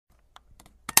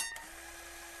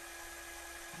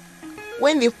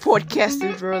when the podcast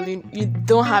is rolling, you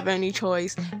don't have any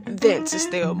choice than to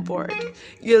stay on board.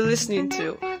 You're listening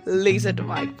to Laser the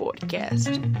Mic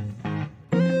Podcast.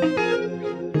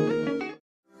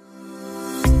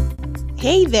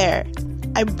 Hey there,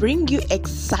 I bring you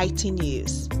exciting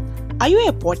news. Are you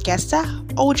a podcaster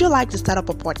or would you like to start up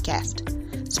a podcast?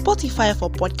 Spotify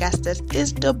for Podcasters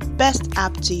is the best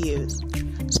app to use.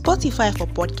 Spotify for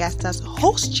Podcasters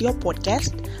hosts your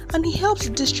podcast and it helps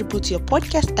distribute your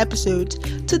podcast episodes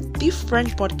to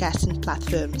different podcasting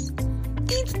platforms.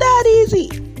 It's that easy.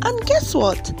 And guess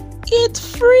what?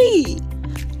 It's free.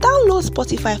 Download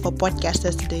Spotify for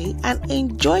Podcasters today and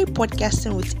enjoy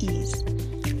podcasting with ease.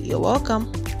 You're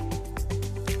welcome.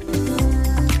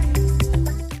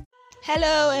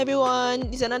 Hello everyone,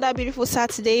 it's another beautiful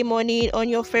Saturday morning on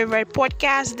your favorite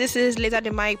podcast. This is Laser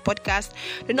the Mic Podcast,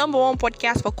 the number one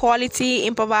podcast for quality,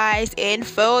 improvised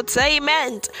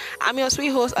infotainment. I'm your sweet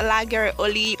host Olagere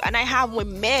Olive and I have with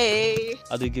me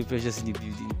Adoke Precious in the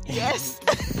building. Yes.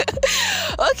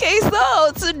 Okay,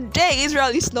 so today Israel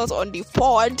is not on the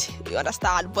pod, you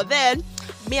understand, but then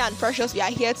me and Precious, we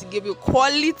are here to give you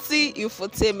quality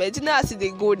infotainment. You know how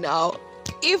they go now.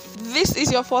 If this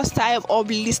is your first time of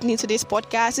listening to this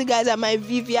podcast, you guys are my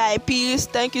VVIPs.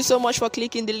 Thank you so much for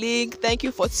clicking the link. Thank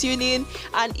you for tuning.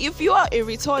 And if you are a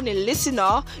returning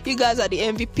listener, you guys are the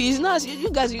MVPs.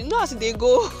 You guys know how they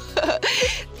go.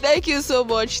 Thank you so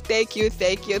much. Thank you.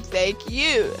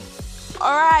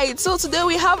 Alright, so today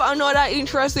we have another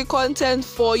interesting content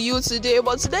for you today.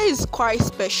 But today is quite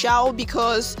special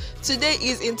because today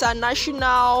is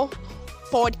International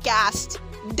Podcast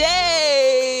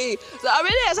Day. So I'm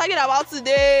really excited about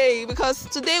today because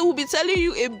today we'll be telling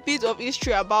you a bit of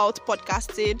history about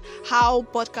podcasting, how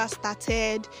podcast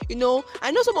started.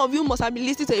 I know some of you must have been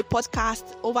listening to a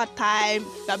podcast over time.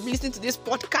 You have been listening to this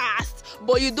podcast,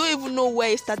 but you don't even know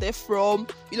where it started from.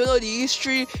 You don't know the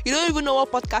history. You don't even know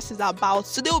what podcast is about.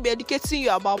 Today we'll be educating you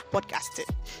about podcasting.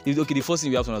 Okay, the first thing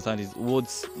we have to understand is what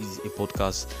is a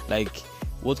podcast. Like,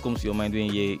 what comes to your mind when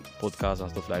you hear podcasts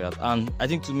and stuff like that? And I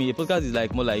think to me, a podcast is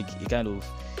like more like a kind of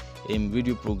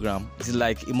radio program. It's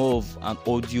like more of an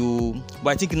audio. But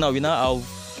I think now we now have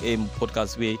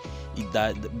podcasts where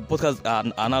that the podcasts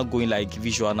are now going like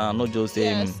visual now, not just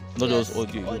just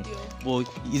audio. But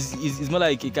it's more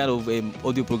like a kind of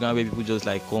audio program where people just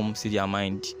like come say their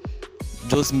mind.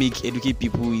 Just educate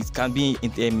people. It can be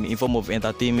in form of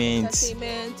entertainment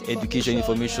education,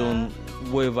 information,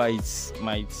 whatever it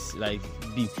might like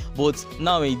be. But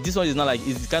now this one is not like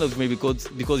it's kind of maybe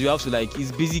because you have to like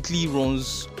it basically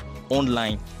runs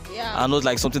online, and not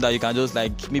like something that you can just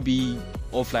like maybe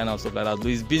offline and stuff like that. So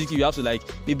it's basically you have to like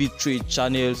maybe trade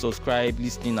channel, subscribe,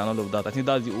 listening, and all of that. I think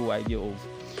that's the whole idea of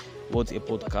what a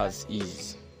podcast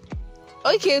is.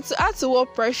 Okay, to add to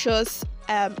what Precious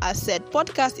as said,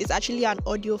 podcast is actually an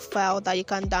audio file that you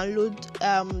can download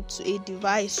to a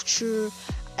device through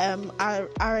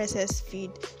RSS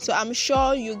feed. So I'm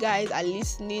sure you guys are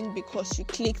listening because you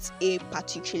clicked a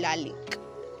particular link.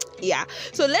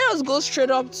 So let us go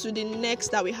straight up to the next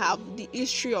that we have, the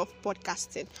history of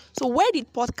podcasting. So where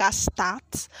did podcast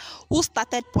start? Who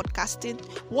started podcasting?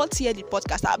 What year did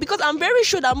podcast start? Because I'm very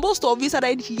sure that most of you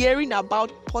started hearing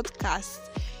about podcasts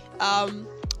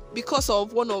because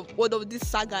of one of this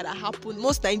saga that happened.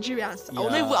 Most Nigerians,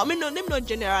 let me not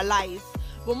generalize,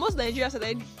 but most Nigerians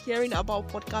started hearing about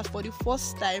podcasts for the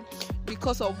first time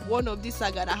because of one of this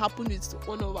saga that happened with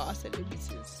one of our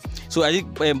celebrities. So I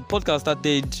think podcast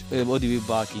started all the way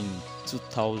back in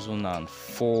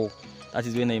 2004. That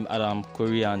is when Adam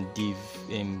Curry and Dave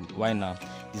Weiner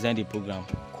designed a program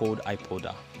called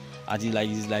iPodder. And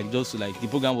it's like just to like the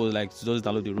program was like to just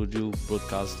download the radio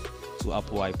broadcast to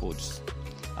Apple iPods.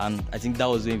 And I think that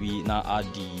was when we now add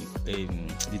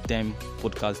the term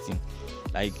podcasting,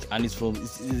 like, and it's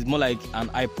more like an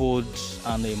iPod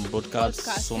and broadcast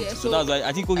something. Yeah. So that's why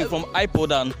I think from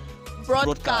iPod and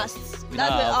broadcast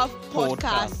that's why we have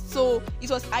podcast. So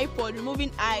it was iPod removing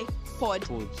iPod,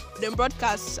 then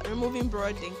broadcast removing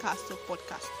broad, then cast to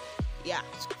podcast.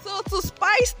 So to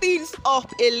spice things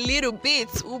up a little bit,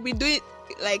 we'll be doing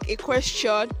like a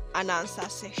question and answer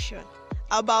session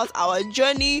about our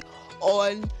journey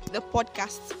on the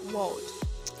podcast world.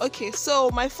 Okay, so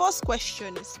my first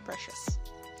question is, Precious,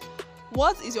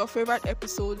 what is your favorite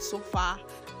episode so far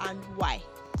and why?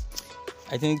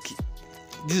 I think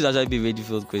this is actually a very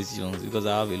difficult question because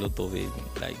I have a lot of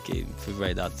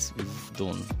favorite that we've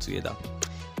done together.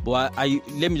 But I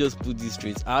let me just put this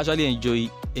straight. I actually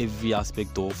enjoy every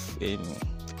aspect of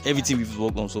everything we've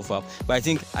worked on so far. But I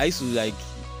think I used to like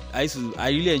I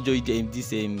really enjoyed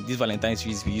this Valentine's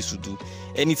series we used to do.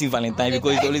 Anything Valentine,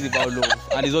 because it's always about love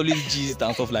and it's always gist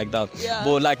and stuff like that. Yeah.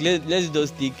 But like let's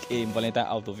just take Valentine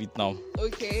out of it now.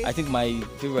 Okay. I think my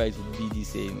favorite would be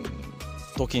this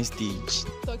talking stage.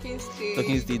 Talking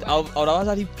stage. I would have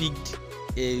actually picked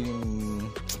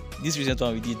this recent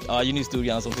one we did, our uni story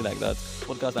and something like that,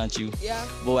 podcast and chill. Yeah.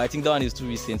 But I think that one is too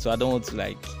recent, so I don't want to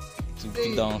like to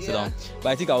sit down. But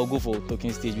I think I will go for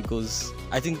talking stage because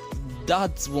I think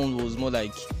that one was more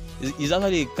like it's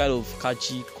actually a kind of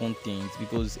catchy content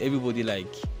because everybody have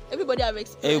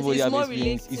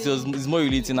experience. It's more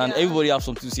relating, and everybody have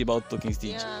something to say about talking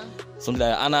stage. Yeah. Something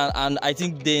like that. And I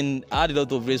think then I had a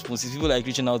lot of responses. People like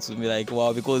reaching out to me like,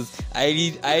 wow, because I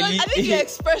think you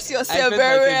express yourself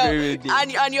very well,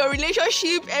 and your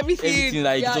relationship, everything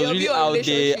like it was really out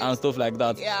there and stuff like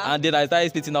that. Yeah. And then I started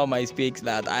stating out my specs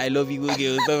that I love you,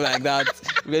 girl, stuff like that,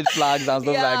 red flags and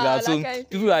stuff like that. So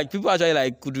people actually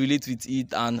like could relate with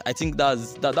it, and I think that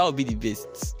would be the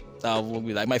best. That would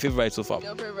be like my favorite so far.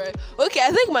 Your favorite? Okay, I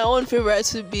think my own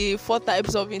favorite would be 4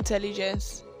 types of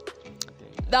intelligence.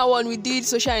 That one we did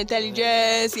social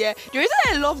intelligence. Yeah, the reason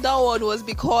I love that one was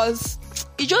because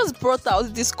it just brought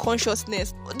out this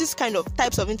consciousness. This kind of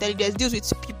types of intelligence deals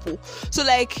with people. So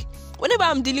like whenever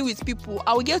I'm dealing with people,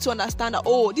 I will get to understand that,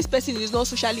 oh, this person is not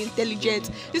socially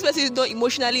intelligent, this person is not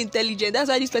emotionally intelligent, that's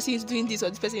why this person is doing this or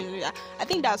this person is doing that. I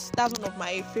think that's one of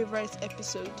my favorite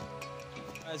episodes.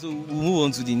 So we'll move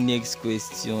on to the next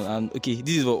question. And okay,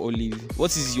 this is for Olive.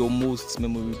 What is your most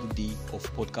memorable day of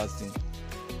podcasting?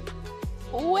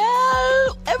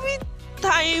 Well, every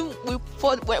time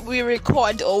we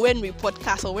record or when we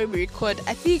podcast or when we record,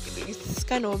 I think it's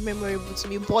kind of memorable to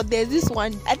me. But there's this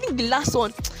one, I think the last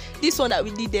one, this one that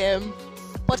we did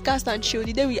podcast and chill.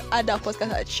 The day we had that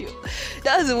podcast and chill,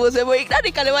 that's the most memorable. That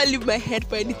they can never leave my head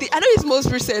for anything. I know it's most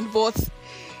recent, but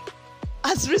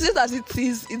as recent as it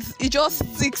is, it just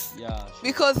sticks. Yeah.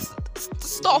 Because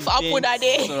stuff happened that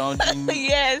day.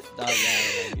 Yes.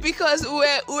 Because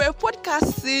we're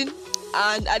podcasting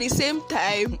and at the same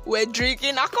time we're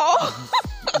drinking alcohol.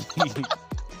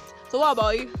 So what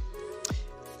about you?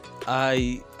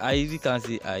 I really can't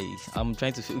say I'm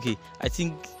trying to feel okay. I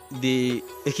think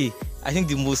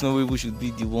the most memorable should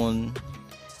be the one.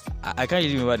 I can't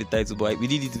really remember the title, but we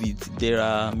did it with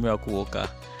Dara Miracle Worker.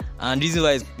 And the reason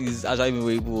why it's actually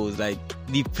memorable was like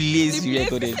the place we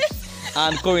recorded.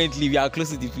 And currently we are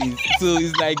close to the place. So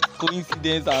it's like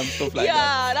coincidence and stuff like that.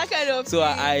 Yeah, that kind of so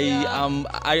thing.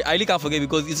 I really can't forget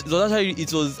because it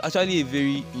was actually a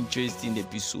very interesting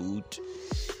episode.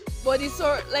 But it's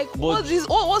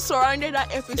what surrounded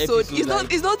that episode it's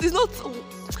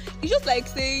just like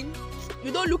saying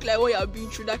you don't look like what you have been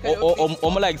through, that kind of thing.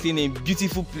 Or more like saying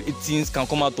beautiful things can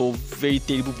come out of very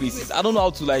terrible places. I don't know how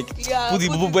to like put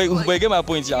it, but you get my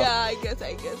point. Yeah, I guess.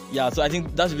 Yeah, so I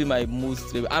think that should be my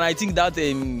most, and I think that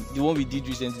the one we did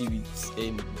recently with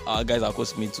our guys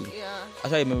across me too. Yeah.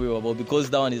 Actually, memorable about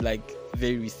because that one is like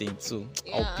very recent. So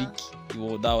I'll pick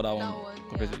that one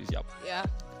compared to this. Yeah.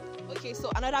 Okay, so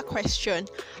another question.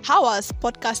 How has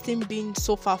podcasting been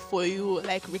so far for you?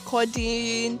 Like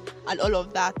recording and all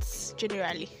of that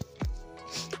generally?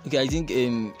 Okay, I think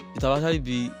it will actually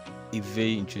be a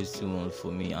very interesting one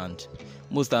for me, and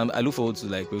most time I look forward to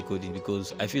like recording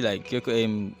because I feel like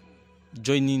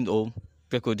joining or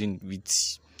recording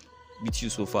with you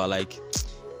so far, like it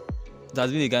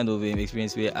has been a kind of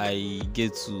experience where I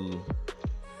get to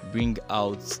bring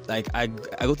out, like I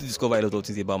got to discover a lot of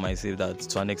things about myself that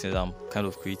to an extent I'm kind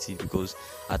of creative because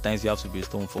at times you have to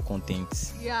brainstorm for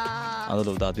content and all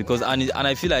of that because and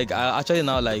I feel like I actually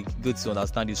now like get to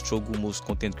understand the struggle most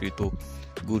content creator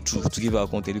go through to give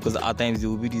out content because at times there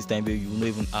will be this time where you will not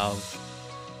even have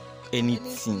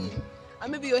anything.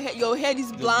 And maybe your head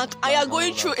is blank and you're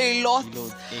going through a lot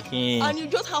and you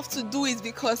just have to do it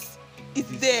because it's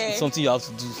there. It's something you have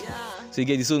to do. Yeah. So you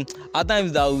get it. So at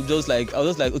times that I was just like,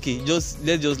 okay, let's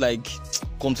just like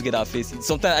come together, face it.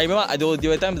 Sometimes I remember there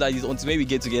were times that until maybe we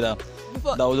get together.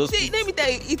 That was just let me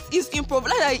tell you, it's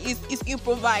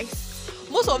improvised.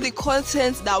 Most of the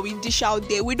content that we dish out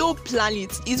there, we don't plan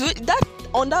it. It's that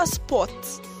on that spot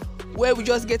where we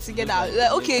just get together.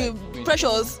 Like, okay,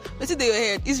 Precious, let's see your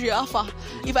head. Israel Alpha.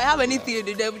 If I have anything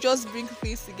to do, we just bring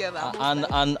things together.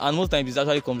 And most times it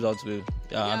actually comes out well.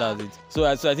 Yeah, and that's it. So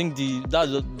I think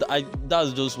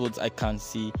that's just what I can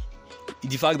see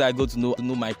the fact that I got to know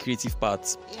my creative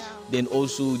part, Yeah. then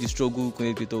also the struggle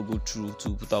content creators go through to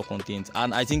put out content.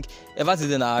 And I think ever since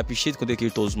then I appreciate content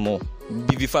creators more.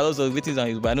 Before I was waiting on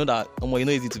it, but I know that you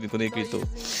know easy to be content creator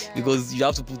because you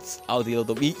have to put out a lot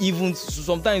of even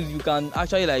sometimes you can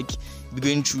actually like be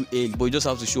going through hell, but you just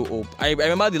have to show up. I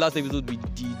remember the last episode we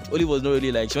did, Oli was not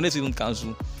really like she wanted to even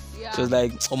cancel. Yeah. She was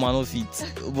like, oh man, not fit.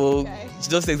 But she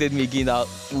just texted me again that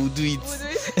we'll do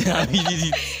it. And we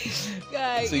did it.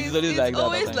 Guys, So it's always like that.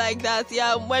 always like that.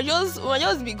 Yeah, we're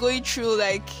just be going through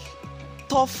like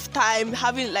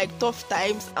having like tough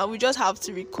times, and we just have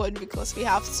to record because we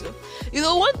have to. You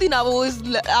know, one thing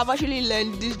I've actually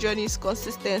learned this journey is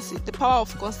consistency. The power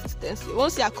of consistency.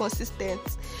 Once you are consistent,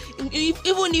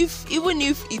 even if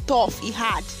it's tough, it's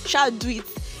hard, shall do it.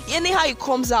 Anyhow it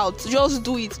comes out, just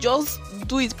do it. Just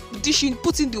do it.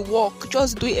 Put in the work.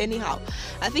 Just do it anyhow.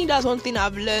 I think that's one thing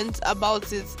I've learned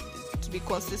about it, to be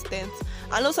consistent.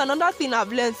 And also another thing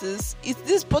I've learned is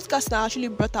this podcast now actually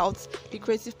brought out the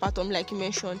creative part of me, like you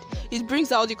mentioned. It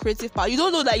brings out the creative part. You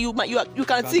don't know that you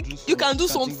can think, you can do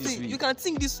something, you can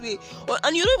think this way,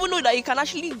 and you don't even know that you can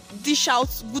actually dish out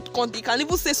good content. You can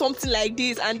even say something like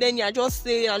this, and then you're just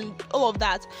saying and all of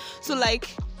that. So like,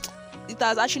 it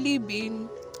has actually been.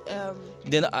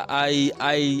 Then I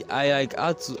like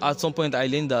at some point I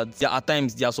learned that at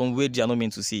times there are some words you are not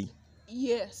meant to say.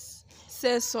 Yes,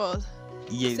 censor.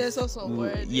 Yes. Censor some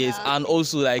words. Yes, yeah. And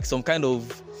also like some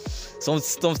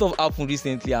stuff happened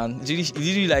recently, and it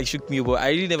really like shook me. But I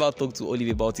really never talked to Olive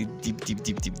about it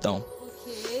deep down.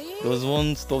 Okay. There was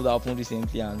one stuff that happened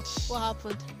recently, and What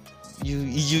happened?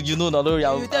 you know that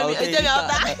already. You tell me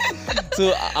that.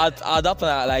 So at that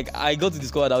point, like I got to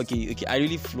discover that okay, I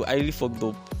really fucked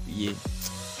up. Yeah,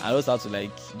 I just had to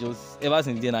like just ever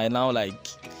since then I now like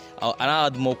I now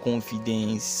had more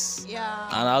confidence. Yeah.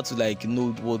 And I had to like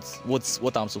know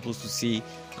what I'm supposed to say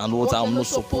and what I'm not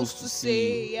supposed to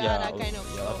say. Yeah, that kind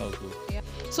of that stuff. sounds good. Yeah.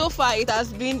 So far, it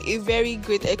has been a very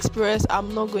great experience.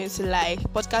 I'm not going to lie.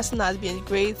 Podcasting has been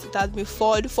great. It has been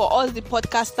fun for us, the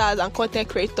podcasters and content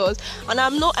creators. And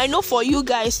I know for you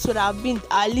guys to have been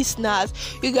our listeners,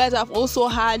 you guys have also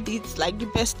had it like the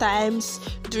best times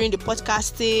during the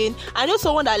podcasting. I know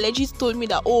someone that legit told me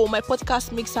that, oh, my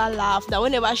podcast makes her laugh. That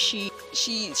whenever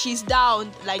she's down,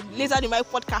 like later in my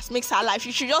podcast makes her laugh,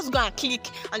 she should just go and click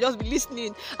and just be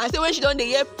listening. And so when she don't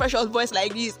hear Precious voice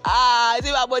like this,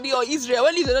 say my body or Israel,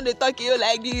 when they don't they talk to you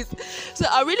like this. So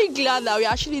I'm really glad that we're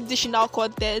actually dishing out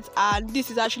content, and this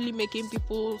is actually making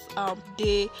people's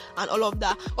day and all of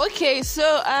that. Okay, so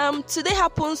today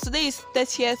is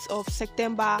 30th of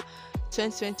September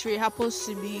 2023. Happens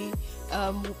to be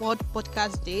World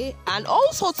Podcast Day, and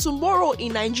also tomorrow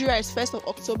in Nigeria is 1st of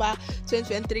October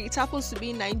 2023. It happens to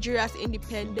be Nigeria's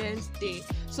Independence Day.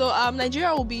 So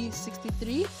Nigeria will be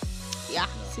 63. Yeah,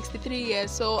 63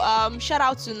 years. So shout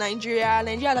out to Nigeria.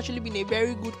 Nigeria has actually been a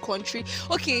very good country.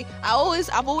 Okay,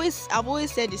 I've always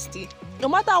said this thing. No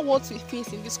matter what we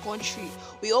face in this country,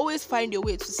 we always find a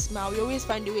way to smile. We always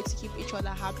find a way to keep each other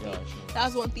happy. Yeah, sure.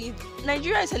 That's one thing.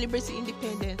 Nigeria is celebrating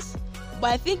independence,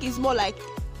 but I think it's more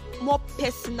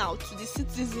personal to the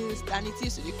citizens than it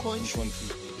is to the country.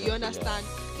 You understand?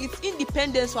 Yeah. It's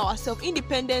independence for ourselves.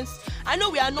 Independence. I know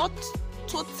we are not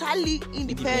totally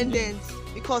independent.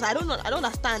 Because I don't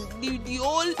understand the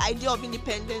whole idea of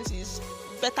independence is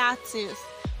better things,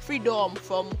 freedom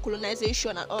from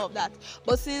colonization and all of that.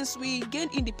 But since we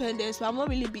gained independence, we have not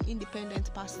really been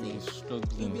independent per se.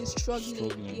 We've been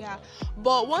struggling. Yeah.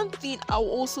 But one thing I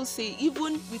will also say,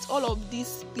 even with all of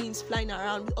these things flying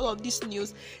around, with all of this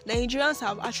news, Nigerians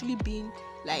have actually been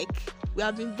we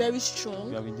have been very strong.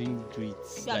 We have been doing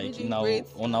great.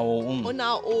 On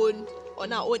our own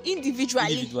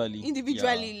individually,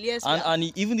 yeah. Yes. And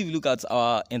even if you look at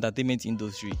our entertainment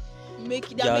industry,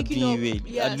 they are making doing well.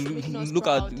 Yes,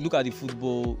 look at the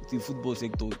football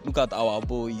sector. Look at our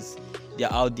boys. They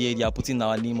are out there. They are putting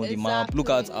our name on the map. Look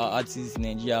at our artists in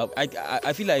Nigeria.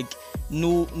 I feel like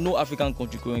no African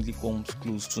country currently comes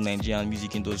close to Nigerian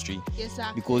music industry.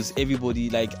 Exactly. Because everybody,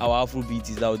 like our Afrobeat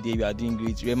is out there. We are doing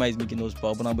great. Rema is making us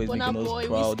proud. Burna Boy is making us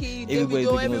proud. Everybody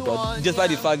is making us proud. Despite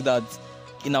the fact that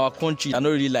in our country are not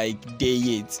really there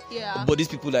yet. Yeah. But these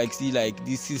people see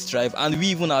this is strive, and we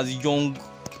even as young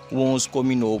ones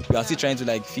coming up, we are still trying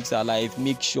to fix our life,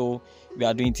 make sure we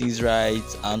are doing things right,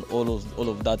 and all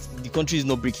of that. The country is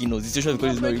not breaking us. The situation of the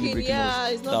country is not really breaking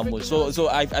us that much. So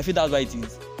I feel that's why it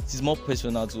is it is more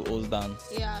personal to us than.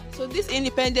 Yeah, so this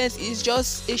independence is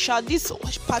just a shout. This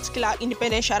particular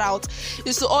independence shout out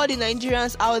is to all the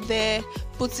Nigerians out there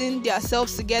putting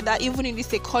themselves together, even in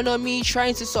this economy,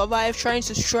 trying to survive, trying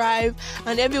to strive,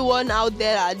 and everyone out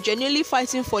there are genuinely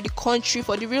fighting for the country,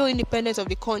 for the real independence of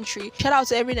the country. Shout out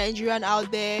to every Nigerian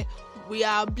out there. We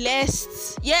are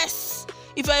blessed. Yes,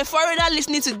 if you're a foreigner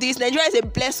listening to this, Nigeria is a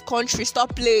blessed country.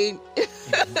 Stop playing.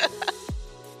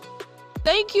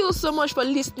 Thank you so much for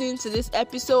listening to this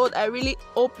episode. I really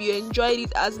hope you enjoyed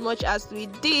it as much as we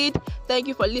did. Thank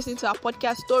you for listening to our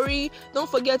podcast story. Don't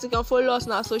forget you can follow us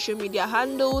on our social media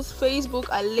handles: Facebook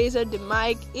at Laser the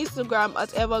Mic, Instagram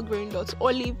at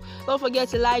evergreen.olive. Don't forget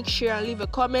to like, share, and leave a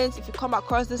comment. If you come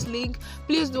across this link,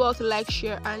 please do also like,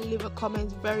 share, and leave a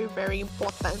comment. Very, very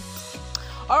important.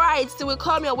 Alright, so we'll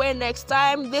come your way next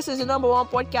time. This is the number one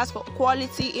podcast for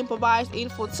quality improvised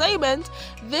infotainment.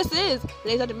 This is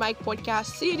Laser the Mic Podcast.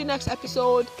 See you in the next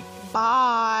episode.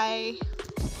 Bye.